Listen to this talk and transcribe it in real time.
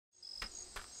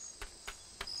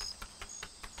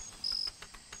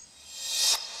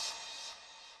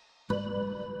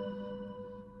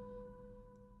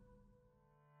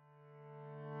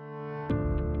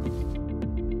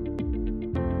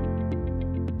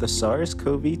The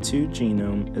SARS-CoV-2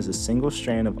 genome is a single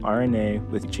strand of RNA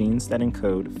with genes that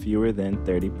encode fewer than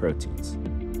 30 proteins.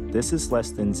 This is less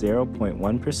than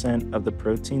 0.1% of the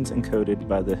proteins encoded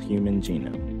by the human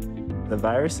genome. The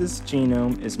virus's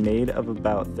genome is made of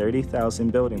about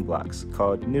 30,000 building blocks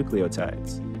called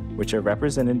nucleotides, which are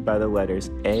represented by the letters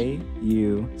A,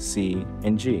 U, C,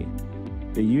 and G.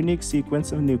 The unique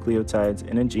sequence of nucleotides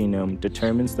in a genome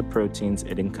determines the proteins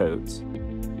it encodes.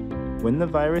 When the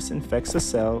virus infects a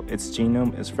cell, its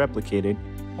genome is replicated,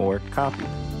 or copied.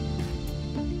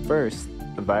 First,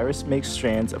 the virus makes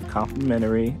strands of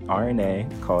complementary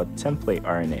RNA called template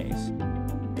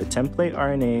RNAs. The template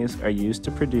RNAs are used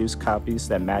to produce copies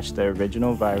that match the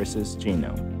original virus's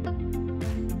genome.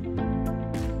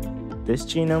 This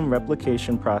genome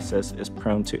replication process is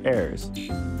prone to errors.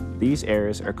 These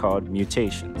errors are called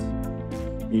mutations.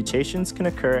 Mutations can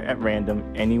occur at random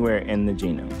anywhere in the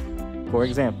genome. For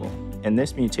example, in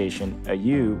this mutation, a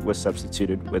U was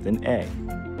substituted with an A.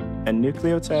 A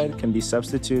nucleotide can be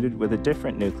substituted with a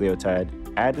different nucleotide,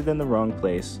 added in the wrong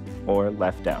place, or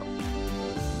left out.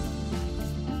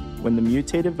 When the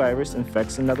mutated virus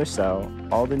infects another cell,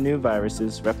 all the new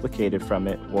viruses replicated from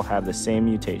it will have the same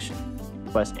mutation,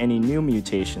 plus any new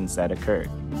mutations that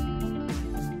occurred.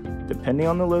 Depending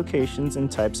on the locations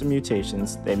and types of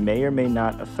mutations, they may or may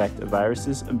not affect a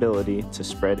virus's ability to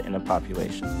spread in a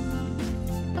population.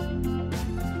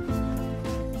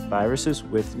 Viruses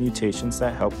with mutations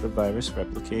that help the virus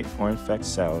replicate or infect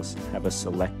cells have a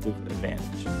selective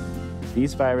advantage.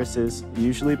 These viruses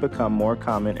usually become more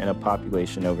common in a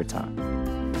population over time.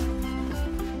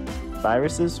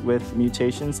 Viruses with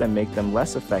mutations that make them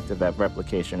less effective at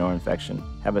replication or infection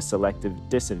have a selective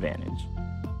disadvantage.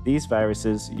 These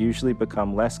viruses usually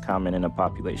become less common in a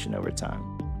population over time.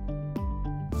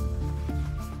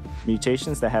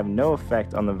 Mutations that have no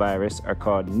effect on the virus are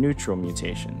called neutral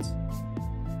mutations.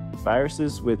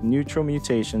 Viruses with neutral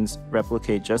mutations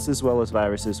replicate just as well as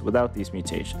viruses without these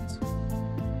mutations.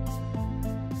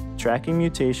 Tracking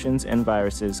mutations in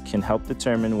viruses can help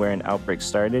determine where an outbreak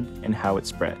started and how it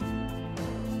spread.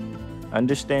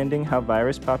 Understanding how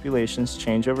virus populations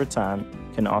change over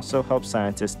time can also help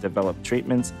scientists develop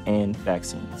treatments and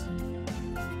vaccines.